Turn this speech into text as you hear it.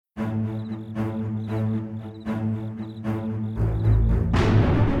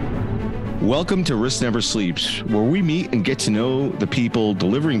Welcome to Risk Never Sleeps, where we meet and get to know the people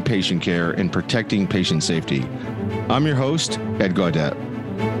delivering patient care and protecting patient safety. I'm your host, Ed Gaudet.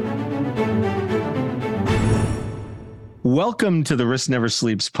 Welcome to the Risk Never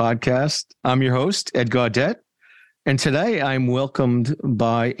Sleeps podcast. I'm your host, Ed Gaudet, and today I'm welcomed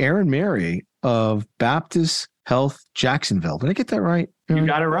by Miri of Baptist Health Jacksonville. Did I get that right? You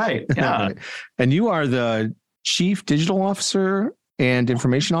got it right. Yeah. And you are the Chief Digital Officer and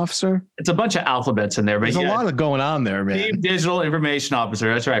Information Officer? It's a bunch of alphabets in there. But There's a lot of going on there, man. Chief Digital Information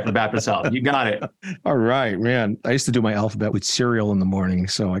Officer. That's right, for Baptist Health. You got it. All right, man. I used to do my alphabet with cereal in the morning,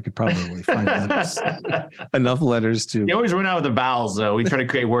 so I could probably find enough letters to... You always run out of the vowels, though. We try to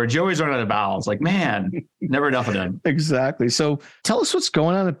create words. You always run out of vowels. Like, man, never enough of them. Exactly. So tell us what's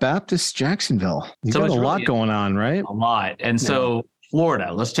going on at Baptist Jacksonville. You've got a lot going on, right? A lot. And so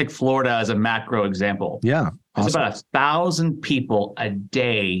Florida, let's take Florida as a macro example. Yeah. Awesome. There's about 1,000 people a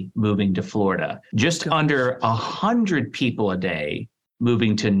day moving to Florida. Just under 100 people a day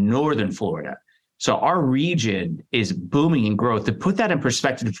moving to northern Florida. So our region is booming in growth. To put that in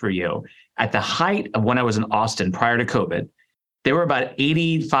perspective for you, at the height of when I was in Austin prior to COVID, there were about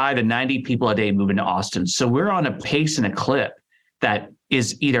 85 to 90 people a day moving to Austin. So we're on a pace and a clip that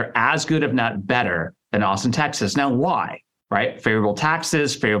is either as good, if not better, than Austin, Texas. Now, why? Right? Favorable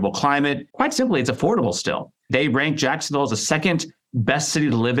taxes, favorable climate. Quite simply, it's affordable still. They rank Jacksonville as the second best city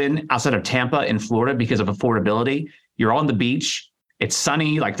to live in outside of Tampa in Florida because of affordability. You're on the beach. It's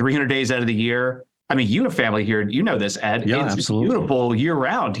sunny like 300 days out of the year. I mean, you have family here. You know this, Ed. Yeah, it's absolutely. Beautiful year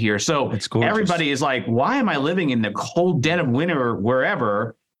round here. So everybody is like, why am I living in the cold dead of winter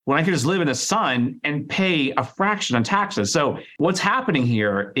wherever when I can just live in the sun and pay a fraction on taxes? So what's happening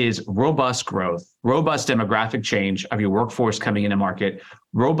here is robust growth, robust demographic change of your workforce coming into market,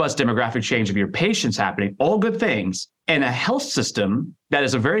 robust demographic change of your patients happening, all good things, and a health system that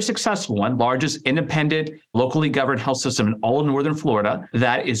is a very successful one, largest independent, locally governed health system in all of northern Florida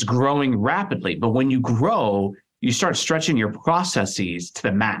that is growing rapidly. But when you grow, you start stretching your processes to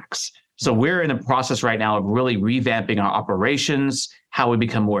the max. So we're in the process right now of really revamping our operations, how we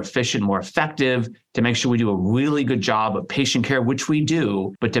become more efficient, more effective, to make sure we do a really good job of patient care, which we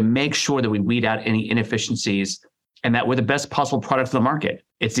do, but to make sure that we weed out any inefficiencies and that we're the best possible product for the market.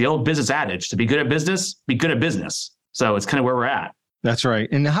 It's the old business adage, to be good at business, be good at business. So it's kind of where we're at. That's right.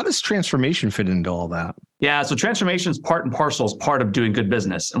 And how does transformation fit into all that? Yeah, so transformation is part and parcel, is part of doing good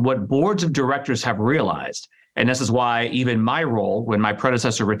business. And what boards of directors have realized, and this is why even my role, when my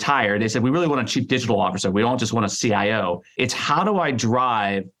predecessor retired, they said, we really want a chief digital officer. We don't just want a CIO. It's how do I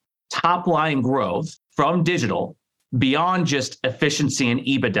drive top line growth from digital beyond just efficiency and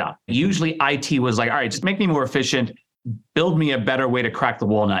EBITDA? Usually IT was like, all right, just make me more efficient, build me a better way to crack the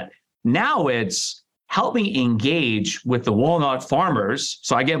walnut. Now it's help me engage with the walnut farmers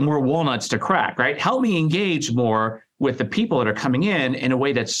so I get more walnuts to crack, right? Help me engage more with the people that are coming in a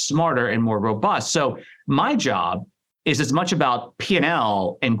way that's smarter and more robust. So my job is as much about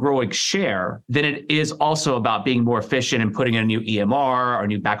P&L and growing share than it is also about being more efficient and putting in a new EMR or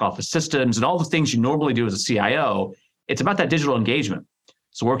new back office systems and all the things you normally do as a CIO. It's about that digital engagement.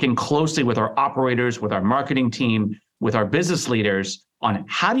 So working closely with our operators, with our marketing team, with our business leaders on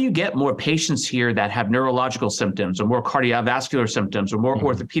how do you get more patients here that have neurological symptoms or more cardiovascular symptoms or more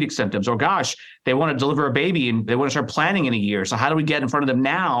orthopedic symptoms, or gosh, they want to deliver a baby and they want to start planning in a year. So how do we get in front of them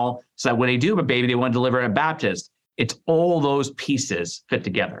now so that when they do have a baby, they want to deliver at Baptist? It's all those pieces fit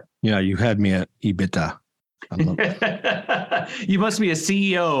together. Yeah, you had me at EBITDA. I love it. You must be a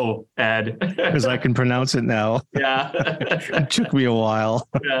CEO, Ed. Because I can pronounce it now. Yeah. It took me a while,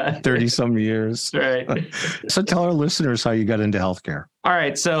 30-some years. Right. So tell our listeners how you got into healthcare. All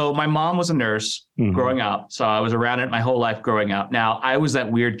right. So my mom was a nurse growing up. So I was around it my whole life growing up. Now, I was that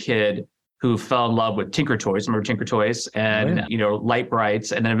weird kid who fell in love with Tinker Toys, remember Tinker Toys, and Light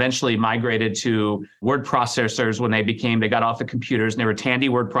Brights, and then eventually migrated to word processors when they got off the computers, and they were Tandy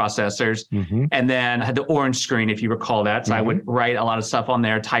word processors, and then had the orange screen, if you recall that. So I would write a lot of stuff on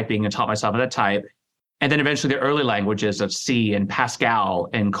there, typing, and taught myself how to type. And then eventually the early languages of C and Pascal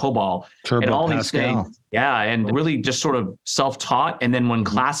and COBOL Turbo and all Pascal. these things. Yeah, and really just sort of self-taught. And then when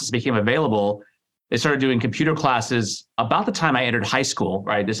classes became available, they started doing computer classes about the time I entered high school,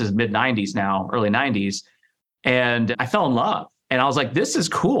 right? This is mid 90s now, early 90s. And I fell in love. And I was like, this is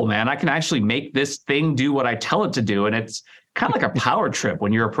cool, man. I can actually make this thing do what I tell it to do. And it's kind of like a power trip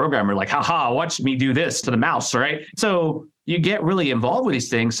when you're a programmer, like, haha, watch me do this to the mouse, right? So you get really involved with these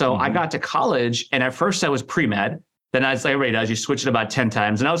things. So I got to college, and at first I was pre-med. Then as everybody does, you switch it about 10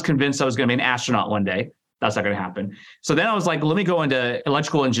 times. And I was convinced I was going to be an astronaut one day. that's not going to happen. So then I was like, let me go into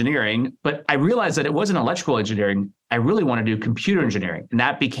electrical engineering. But I realized that it wasn't electrical engineering. I really want to do computer engineering. And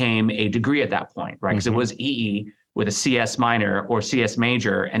that became a degree at that point, right? Because it was EE with a CS minor or CS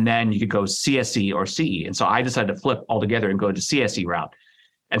major. And then you could go CSE or CE. And so I decided to flip altogether and go to CSE route.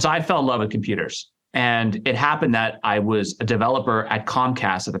 And so I fell in love with computers. And it happened that I was a developer at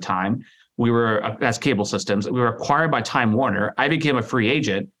Comcast at the time. We were, that's cable systems. We were acquired by Time Warner. I became a free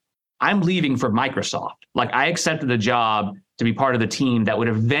agent. I'm leaving for Microsoft. Like, I accepted a job to be part of the team that would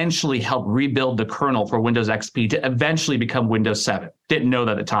eventually help rebuild the kernel for Windows XP to eventually become Windows 7. Didn't know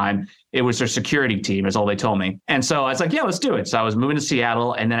that at the time. It was their security team, is all they told me. And so I was like, yeah, let's do it. So I was moving to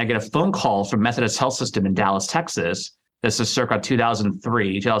Seattle, and then I get a phone call from Methodist Health System in Dallas, Texas. This is circa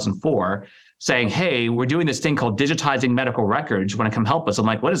 2003, 2004, saying, hey, we're doing this thing called digitizing medical records. You want to come help us? I'm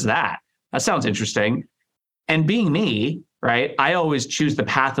like, what is that? That sounds interesting. And being me, right, I always choose the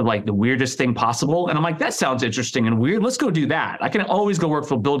path of like the weirdest thing possible. And I'm like, that sounds interesting and weird. Let's go do that. I can always go work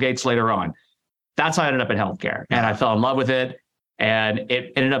for Bill Gates later on. That's how I ended up in healthcare. And I fell in love with it. And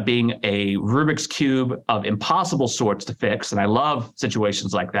it ended up being a Rubik's Cube of impossible sorts to fix. And I love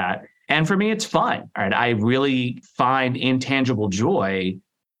situations like that. And for me, it's fun. All right. I really find intangible joy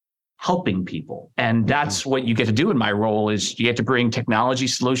helping people. And that's what you get to do in my role, is you get to bring technology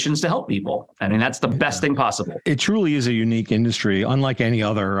solutions to help people. I mean, that's the best thing possible. It truly is a unique industry, unlike any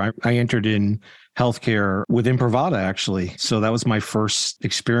other. I entered in healthcare with Imprivata, actually. So that was my first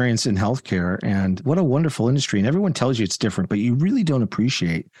experience in healthcare. And what a wonderful industry. And everyone tells you it's different, but you really don't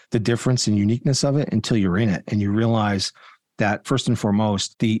appreciate the difference and uniqueness of it until you're in it. And you realize that, first and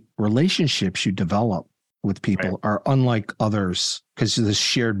foremost, the relationships you develop with people are unlike others, because of this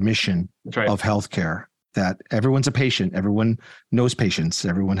shared mission of healthcare, that everyone's a patient, everyone knows patients,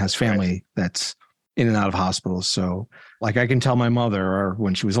 everyone has family that's in and out of hospitals. So like, I can tell my mother, or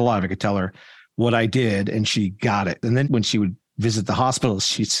when she was alive, I could tell her what I did and she got it. And then when she would visit the hospital,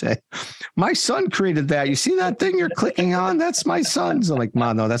 she'd say, my son created that. You see that thing you're clicking on? That's my son's. I'm like,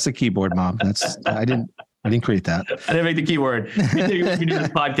 Mom, no, that's a keyboard, Mom. I didn't create that. I didn't make the keyword. We do this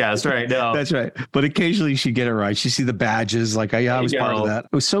podcast, right? No. That's right. But occasionally she'd get it right. She'd see the badges, like, I was part of that.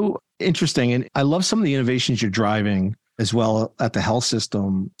 It was so interesting. And I love some of the innovations you're driving as well at the health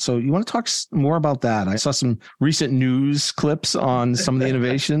system. So you want to talk more about that? I saw some recent news clips on some of the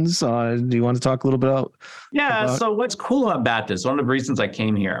innovations. Do you want to talk a little bit about? Yeah. So what's cool about Baptist, one of the reasons I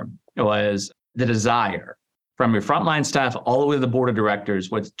came here was the desire from your frontline staff all the way to the board of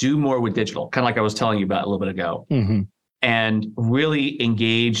directors, let's do more with digital, kind of like I was telling you about a little bit ago, and really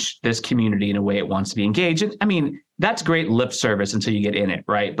engage this community in a way it wants to be engaged. And I mean, that's great lip service until you get in it,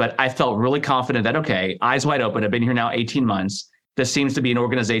 right? But I felt really confident that, okay, eyes wide open. I've been here now 18 months. This seems to be an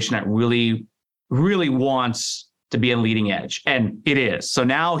organization that really, really wants to be a leading edge. And it is. So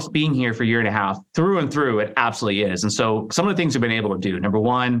now being here for a year and a half, through and through, it absolutely is. And so some of the things we've been able to do, number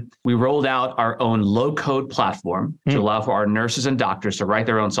one, we rolled out our own low-code platform to allow for our nurses and doctors to write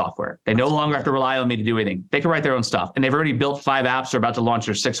their own software. They no longer have to rely on me to do anything. They can write their own stuff. And they've already built 5 apps. They're about to launch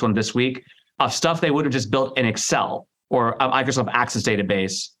their 6th one this week, of stuff they would have just built in Excel or a Microsoft Access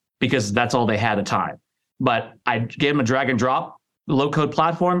database, because that's all they had at the time. But I gave them a drag and drop low-code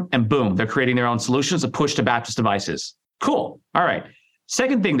platform, and boom, they're creating their own solutions to push to Baptist devices. Cool. All right.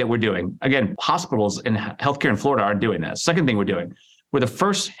 Second thing that we're doing, again, hospitals and healthcare in Florida aren't doing this. Second thing we're doing, we're the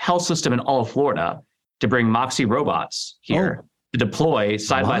first health system in all of Florida to bring Moxie robots here to deploy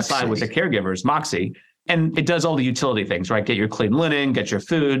side by side with the caregivers, Moxie. And it does all the utility things, right? Get your clean linen, get your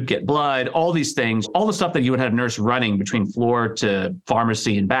food, get blood, all these things, all the stuff that you would have a nurse running between floor to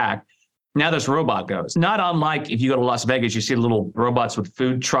pharmacy and back. Now this robot goes. Not unlike if you go to Las Vegas, you see little robots with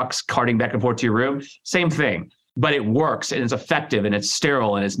food trucks carting back and forth to your room. Same thing, but it works and it's effective and it's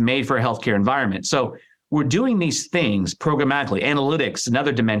sterile and it's made for a healthcare environment. So we're doing these things programmatically. Analytics,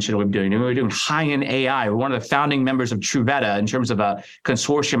 another dimension we're doing. We're doing high-end AI. We're one of the founding members of Truveta in terms of a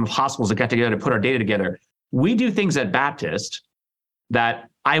consortium of hospitals that got together to put our data together. We do things at Baptist that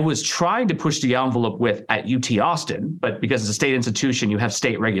I was trying to push the envelope with at UT Austin, but because it's a state institution, you have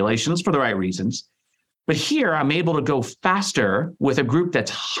state regulations for the right reasons. But here I'm able to go faster with a group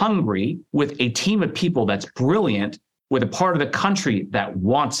that's hungry, with a team of people that's brilliant, with a part of the country that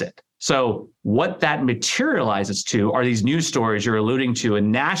wants it. So what that materializes to are these news stories you're alluding to,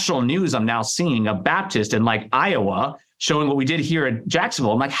 and national news I'm now seeing of Baptist in like Iowa showing what we did here in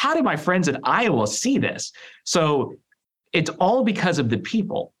Jacksonville. I'm like, how did my friends in Iowa see this? So it's all because of the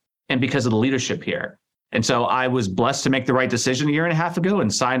people and because of the leadership here. And so I was blessed to make the right decision a year and a half ago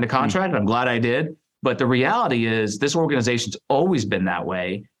and sign the contract. And I'm glad I did. But the reality is this organization's always been that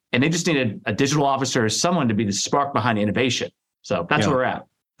way. And they just needed a digital officer or someone to be the spark behind the innovation. So that's where we're at.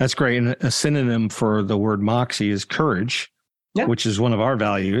 That's great. And a synonym for the word moxie is courage, which is one of our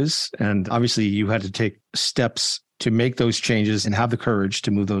values. And obviously you had to take steps to make those changes and have the courage to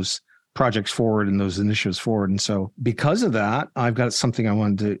move those projects forward and those initiatives forward. And so because of that, I've got something I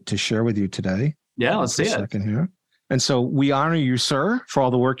wanted to share with you today. Yeah, let's see it. Second here. And so we honor you, sir, for all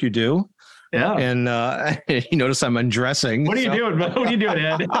the work you do. Yeah. And you notice I'm undressing. What are you doing? What are you doing,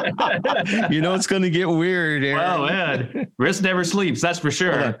 Ed? It's going to get weird, Aaron. Well, Ed, wrist never sleeps. That's for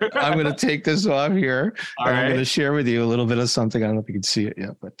sure. I'm going to take this off here. I'm going to share with you a little bit of something. I don't know if you can see it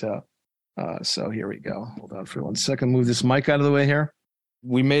yet, but so here we go. Hold on for 1 second. Move this mic out of the way here.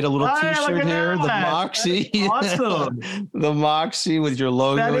 We made a little T-shirt here, the Moxie. Awesome. The Moxie with your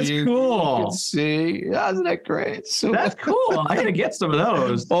logo. That is cool. You can see. Isn't that great? So that's cool. I got to get some of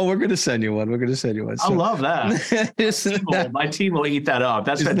those. Oh, we're going to send you one. So, I love that. My team will eat that up.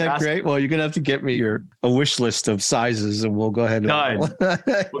 That's isn't fantastic. That great? Well, you're going to have to get me a wish list of sizes and we'll go ahead and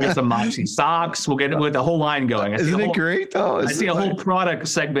we'll get some Moxie socks. We'll get with the whole line going. Isn't it great though? I see a whole product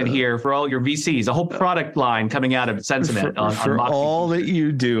segment here for all your VCs, a whole product line coming out of Sentiment on Moxie. All that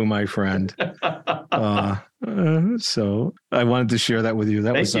you do, my friend. So I wanted to share that with you.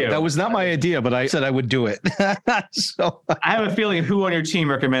 That was not my idea, but I said I would do it. So I have a feeling who on your team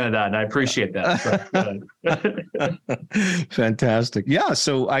recommended that, and I appreciate that. Fantastic. Yeah.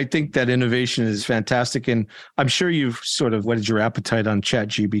 So I think that innovation is fantastic. And I'm sure you've sort of whetted your appetite on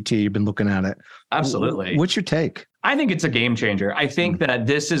ChatGPT. You've been looking at it. Absolutely. What's your take? I think it's a game changer. I think that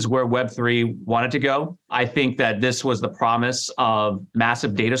this is where Web3 wanted to go. I think that this was the promise of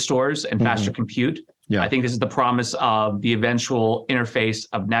massive data stores and faster compute. Yeah. I think this is the promise of the eventual interface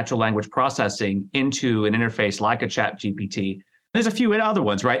of natural language processing into an interface like a ChatGPT. There's a few other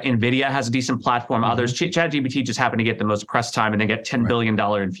ones, right? NVIDIA has a decent platform. Others, ChatGPT just happened to get the most press time and then get $10 billion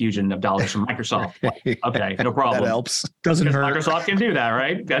infusion of dollars from Microsoft. Okay, no problem. That helps. Doesn't hurt. Microsoft can do that,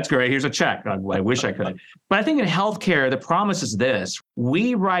 right? That's great. Here's a check. I wish I could. But I think in healthcare, the promise is this.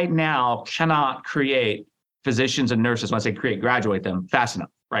 We right now cannot create physicians and nurses, when I say create, graduate them fast enough,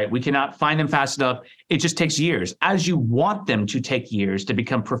 right? We cannot find them fast enough. It just takes years, as you want them to take years to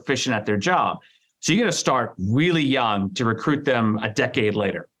become proficient at their job. So you're going to start really young to recruit them a decade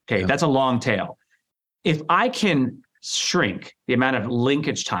later. Okay, that's a long tail. If I can shrink the amount of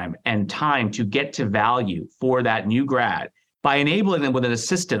linkage time and time to get to value for that new grad by enabling them with an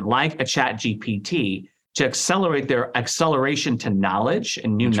assistant like a ChatGPT to accelerate their acceleration to knowledge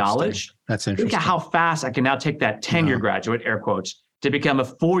and new knowledge. That's interesting. Look at how fast I can now take that 10-year graduate, air quotes, to become a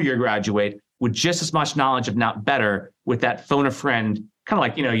 4-year graduate with just as much knowledge, if not better, with that phone a friend. Kind of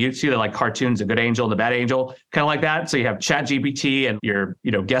like, you see the like cartoons, the good angel and the bad angel, kind of like that. So you have ChatGPT and you're,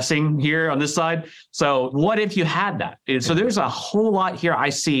 guessing here on this side. So what if you had that? So there's a whole lot here I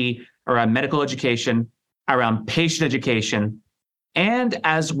see around medical education, around patient education, and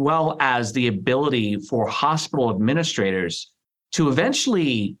as well as the ability for hospital administrators to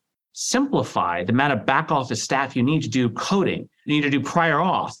eventually simplify the amount of back office staff you need to do coding. You need to do prior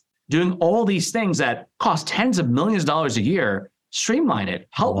auth, doing all these things that cost tens of millions of dollars a year. Streamline it,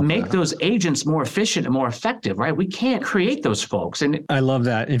 help make those agents more efficient and more effective, right? We can't create those folks. And I love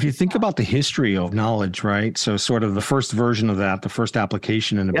that. If you think about the history of knowledge, right? So sort of the first version of that, the first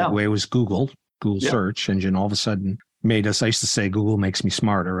application in a big way was Google search engine, all of a sudden made us, I used to say, Google makes me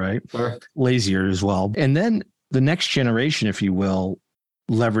smarter, right? Sure. Lazier as well. And then the next generation, if you will,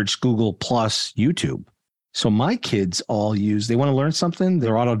 leveraged Google plus YouTube. So my kids all they want to learn something.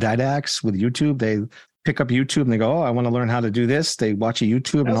 They're autodidacts with YouTube. They pick up YouTube and they go, I want to learn how to do this. They watch a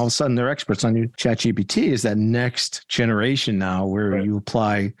YouTube and all of a sudden they're experts on ChatGPT. Is that next generation now where you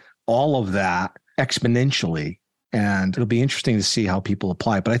apply all of that exponentially. And it'll be interesting to see how people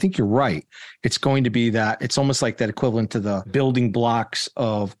apply it. But I think you're right. It's going to be that, it's almost like that equivalent to the building blocks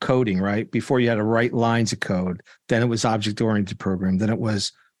of coding, right? Before you had to write lines of code, then it was object-oriented program, then it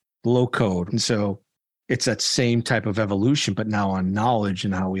was low code. And so it's that same type of evolution, but now on knowledge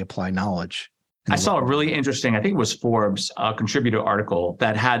and how we apply knowledge. I saw a really interesting, I think it was Forbes, contributor article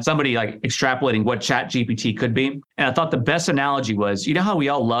that had somebody like extrapolating what ChatGPT could be. And I thought the best analogy was, how we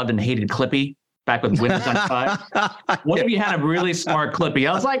all loved and hated Clippy back with Windows 95? What if you had a really smart Clippy?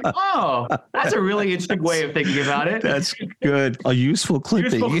 I was like, oh, that's a really interesting way of thinking about it. That's good. A useful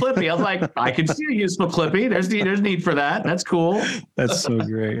Clippy. Useful Clippy. I was like, I can see a useful Clippy. There's need for that. That's cool. That's so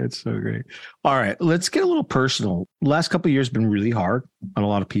great. That's so great. All right, let's get a little personal. Last couple of years have been really hard on a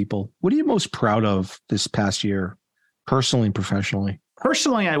lot of people. What are you most proud of this past year, personally and professionally?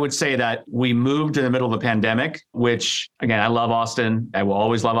 Personally, I would say that we moved in the middle of a pandemic, which, again, I love Austin. I will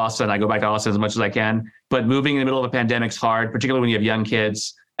always love Austin. I go back to Austin as much as I can. But moving in the middle of a pandemic is hard, particularly when you have young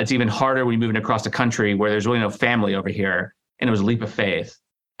kids. It's even harder when you're moving across the country where there's really no family over here. And it was a leap of faith.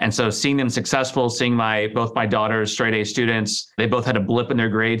 And so seeing them successful, seeing both my daughters, straight A students, they both had a blip in their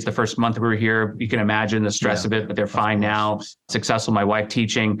grades the first month we were here. You can imagine the stress of it, but they're fine now. Successful, my wife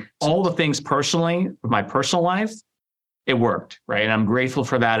teaching, all the things personally, with my personal life, it worked, right? And I'm grateful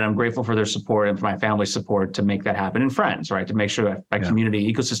for that. And I'm grateful for their support and for my family's support to make that happen, and friends, right? To make sure that my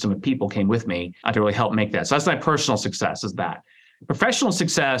community ecosystem of people came with me to really help make that. So that's my personal success, is that. Professional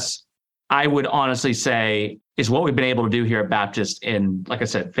success, I would honestly say, is what we've been able to do here at Baptist in, like I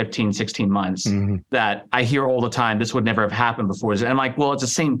said, 15, 16 months, that I hear all the time, this would never have happened before. And I'm like, well, it's the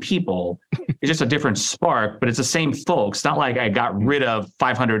same people. It's just a different spark, but it's the same folks. It's not like I got rid of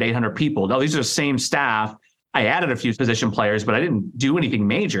 500, 800 people. No, these are the same staff. I added a few position players, but I didn't do anything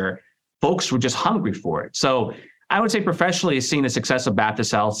major. Folks were just hungry for it. So I would say professionally, seeing the success of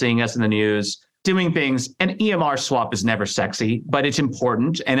Baptist Health, seeing us in the news, doing things, an EMR swap is never sexy, but it's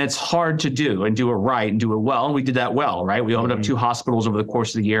important and it's hard to do and do it right and do it well. And we did that well, right? We opened up 2 hospitals over the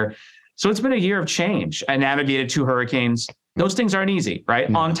course of the year. So it's been a year of change. I navigated 2 hurricanes. Those things aren't easy,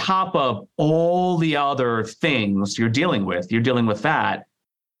 right? On top of all the other things you're dealing with that.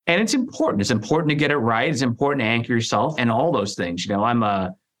 And it's important. It's important to get it right. It's important to anchor yourself and all those things. You know, I'm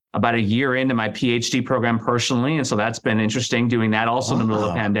about a year into my PhD program personally. And so that's been interesting doing that also in the middle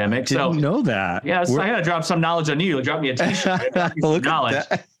of the pandemic. Didn't know that. Yeah, I got to drop some knowledge on you. Drop me a t-shirt. Knowledge.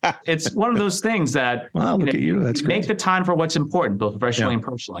 It's one of those things that look at you. That's great. Make the time for what's important, both professionally and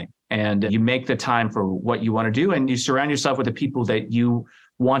personally. And you make the time for what you want to do, and you surround yourself with the people that you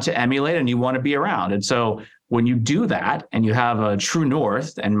want to emulate and you want to be around. And so when you do that and you have a true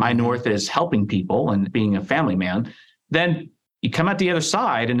north, and my north is helping people and being a family man, then you come out the other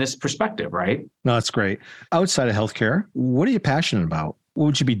side in this perspective, right? No, that's great. Outside of healthcare, what are you passionate about? What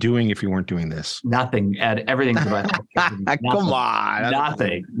would you be doing if you weren't doing this? Nothing. Everything's about healthcare. Come on.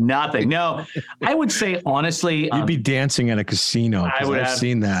 Nothing. No, I would say, honestly, you'd be dancing at a casino. I've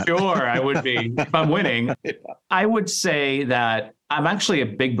seen that. Sure, I would be if I'm winning. I would say that I'm actually a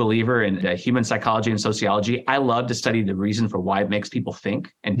big believer in human psychology and sociology. I love to study the reason for why it makes people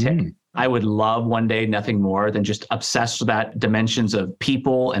think and tick. I would love one day nothing more than just obsessed with that dimensions of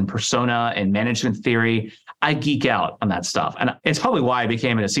people and persona and management theory. I geek out on that stuff. And it's probably why I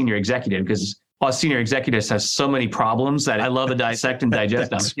became a senior executive, because us senior executives has so many problems that I love to dissect and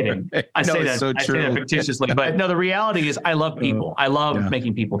digest. I'm kidding. Right. I say that fictitiously, but no, the reality is I love people. I love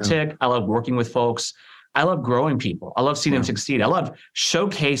making people tick. I love working with folks. I love growing people. I love seeing them succeed. I love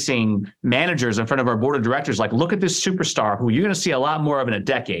showcasing managers in front of our board of directors. Like, look at this superstar who you're going to see a lot more of in a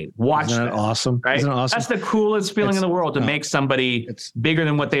decade. Watch Isn't that awesome? Right? Isn't it awesome? That's the coolest feeling in the world, to make somebody bigger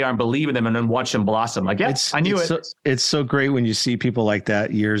than what they are and believe in them, and then watch them blossom. Like, I knew it. It's so great when you see people like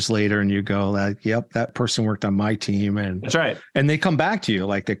that years later and you go, like, yep, that person worked on my team. And that's right. And they come back to you,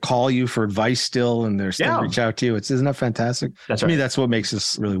 like they call you for advice still, and they're still reach out to you. Isn't that fantastic? To me, that's what makes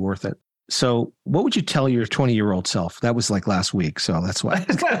this really worth it. So what would you tell your 20-year-old self? That was like last week. So that's why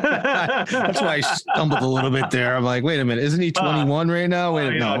I stumbled a little bit there. I'm like, wait a minute, isn't he 21 right now? Wait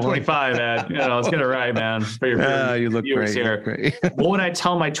a minute. 25, man. Let's get it right, man. You look great. Here. What would I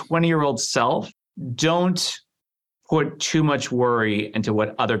tell my 20-year-old self? Don't put too much worry into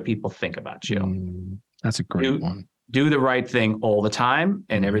what other people think about you. That's a great one. Do the right thing all the time,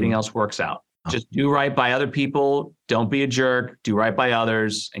 and everything else works out. Just do right by other people. Don't be a jerk. Do right by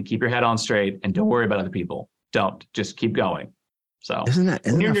others, and keep your head on straight, and don't worry about other people. Don't. Just keep going. So isn't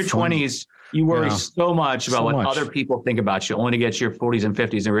when you're in your fun? 20s, you worry so much about what other people think about you, only to get to your 40s and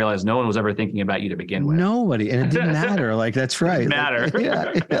 50s and realize no one was ever thinking about you to begin with. Nobody. And it didn't matter. Like, that's right. It didn't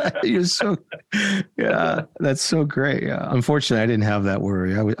matter. You're so, that's so great. Yeah. Unfortunately, I didn't have that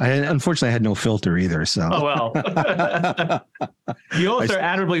worry. Unfortunately, I had no filter either. So. Oh, well. You also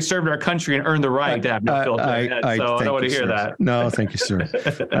admirably served our country and earned the right to have no filter. I don't want to hear that. No, thank you, sir.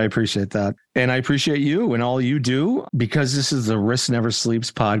 I appreciate that. And I appreciate you and all you do, because this is the Risk Never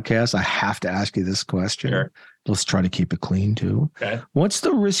Sleeps podcast. I have to ask you this question. Sure. Let's try to keep it clean too. Okay. What's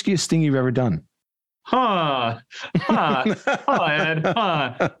the riskiest thing you've ever done? Ed.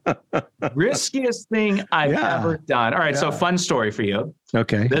 Riskiest thing I've ever done. All right. So fun story for you.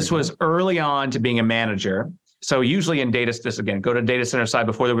 Okay. This was early on to being a manager. So usually in data, this again, go to data center side,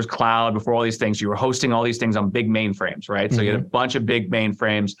 before there was cloud, before all these things, you were hosting all these things on big mainframes, right? So you had a bunch of big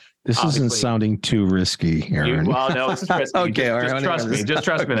mainframes. This isn't sounding too risky, Aaron. No, it's risky. Okay, just trust me. Just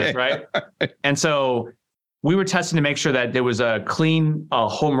trust me, this, right? And so we were testing to make sure that there was a clean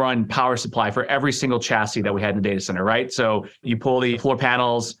home run power supply for every single chassis that we had in the data center, right? So you pull the floor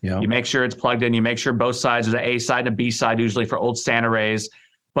panels, you make sure it's plugged in, you make sure both sides, there's an A side and a B side, usually for old stand arrays.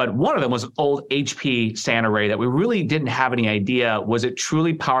 But one of them was an old HP Santa Ray that we really didn't have any idea, was it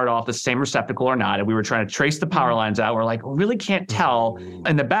truly powered off the same receptacle or not? And we were trying to trace the power lines out. We're like, we really can't tell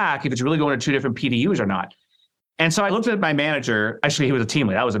in the back if it's really going to two different PDUs or not. And so I looked at my manager. Actually, he was a team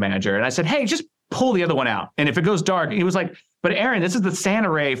lead. I was a manager. And I said, hey, just pull the other one out. And if it goes dark, he was like, but Aaron, this is the Santa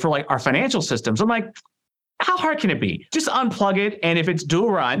Ray for like our financial systems. I'm like, how hard can it be? Just unplug it. And if it's dual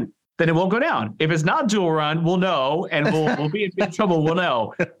run, then it won't go down. If it's not dual run, we'll know, and we'll be in big trouble. We'll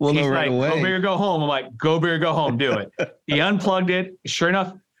know. We'll He's know right like, away. Go big or go home. I'm like, go big or go home. Do it. He unplugged it. Sure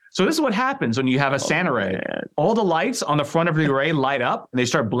enough. So this is what happens when you have a Santa Ray. Man. All the lights on the front of the array light up, and they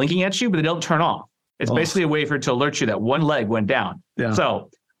start blinking at you, but they don't turn off. It's basically a way for it to alert you that one leg went down. Yeah. So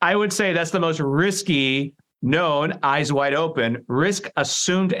I would say that's the most risky, known, eyes wide open, risk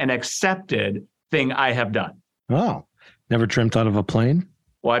assumed and accepted thing I have done. Oh, never dreamt out of a plane?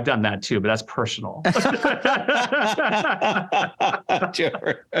 Well, I've done that too, but that's personal.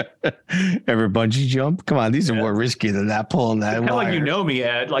 Ever bungee jump? Come on, these are more risky than that, pulling that Kind of wire. like you know me,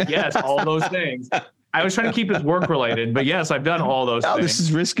 Ed. Like, yes, all those things. I was trying to keep this work related, but yes, I've done all those Oh, things. this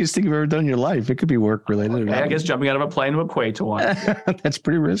is the riskiest thing you've ever done in your life. It could be work related. Okay, I guess jumping out of a plane would equate to one. That's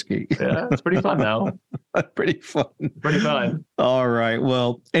pretty risky. Yeah, it's pretty fun though. Pretty fun. Pretty fun. All right.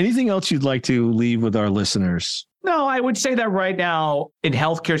 Well, anything else you'd like to leave with our listeners? No, I would say that right now in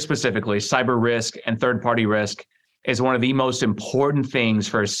healthcare specifically, cyber risk and third-party risk is one of the most important things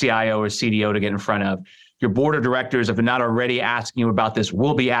for a CIO or CDO to get in front of. Your board of directors, if they're not already asking you about this,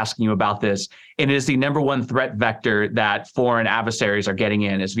 will be asking you about this. And it is the number one threat vector that foreign adversaries are getting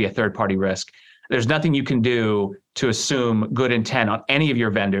in, is via third-party risk. There's nothing you can do to assume good intent on any of your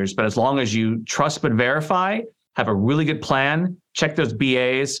vendors, but as long as you trust but verify, have a really good plan, check those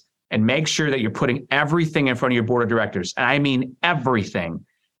BAs, and make sure that you're putting everything in front of your board of directors, and I mean everything,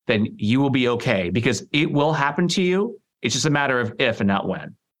 then you will be okay, because it will happen to you. It's just a matter of if and not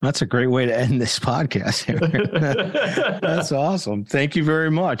when. That's a great way to end this podcast. That's awesome. Thank you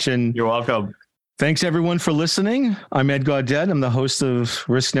very much. And You're welcome. thanks everyone for listening. I'm Ed Gaudet. I'm the host of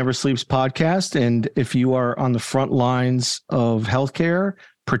Risk Never Sleeps podcast. And if you are on the front lines of healthcare,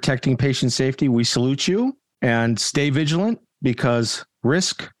 protecting patient safety, we salute you, and stay vigilant, because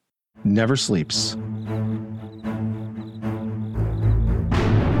risk never sleeps.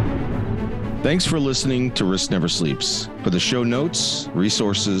 Thanks for listening to Risk Never Sleeps. For the show notes,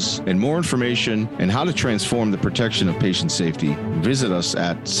 resources, and more information and how to transform the protection of patient safety, visit us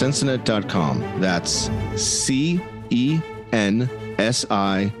at Sensinet.com. That's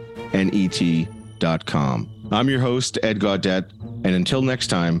CENSINET.com. I'm your host, Ed Gaudet, and until next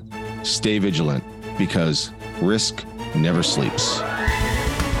time, stay vigilant, because risk never sleeps.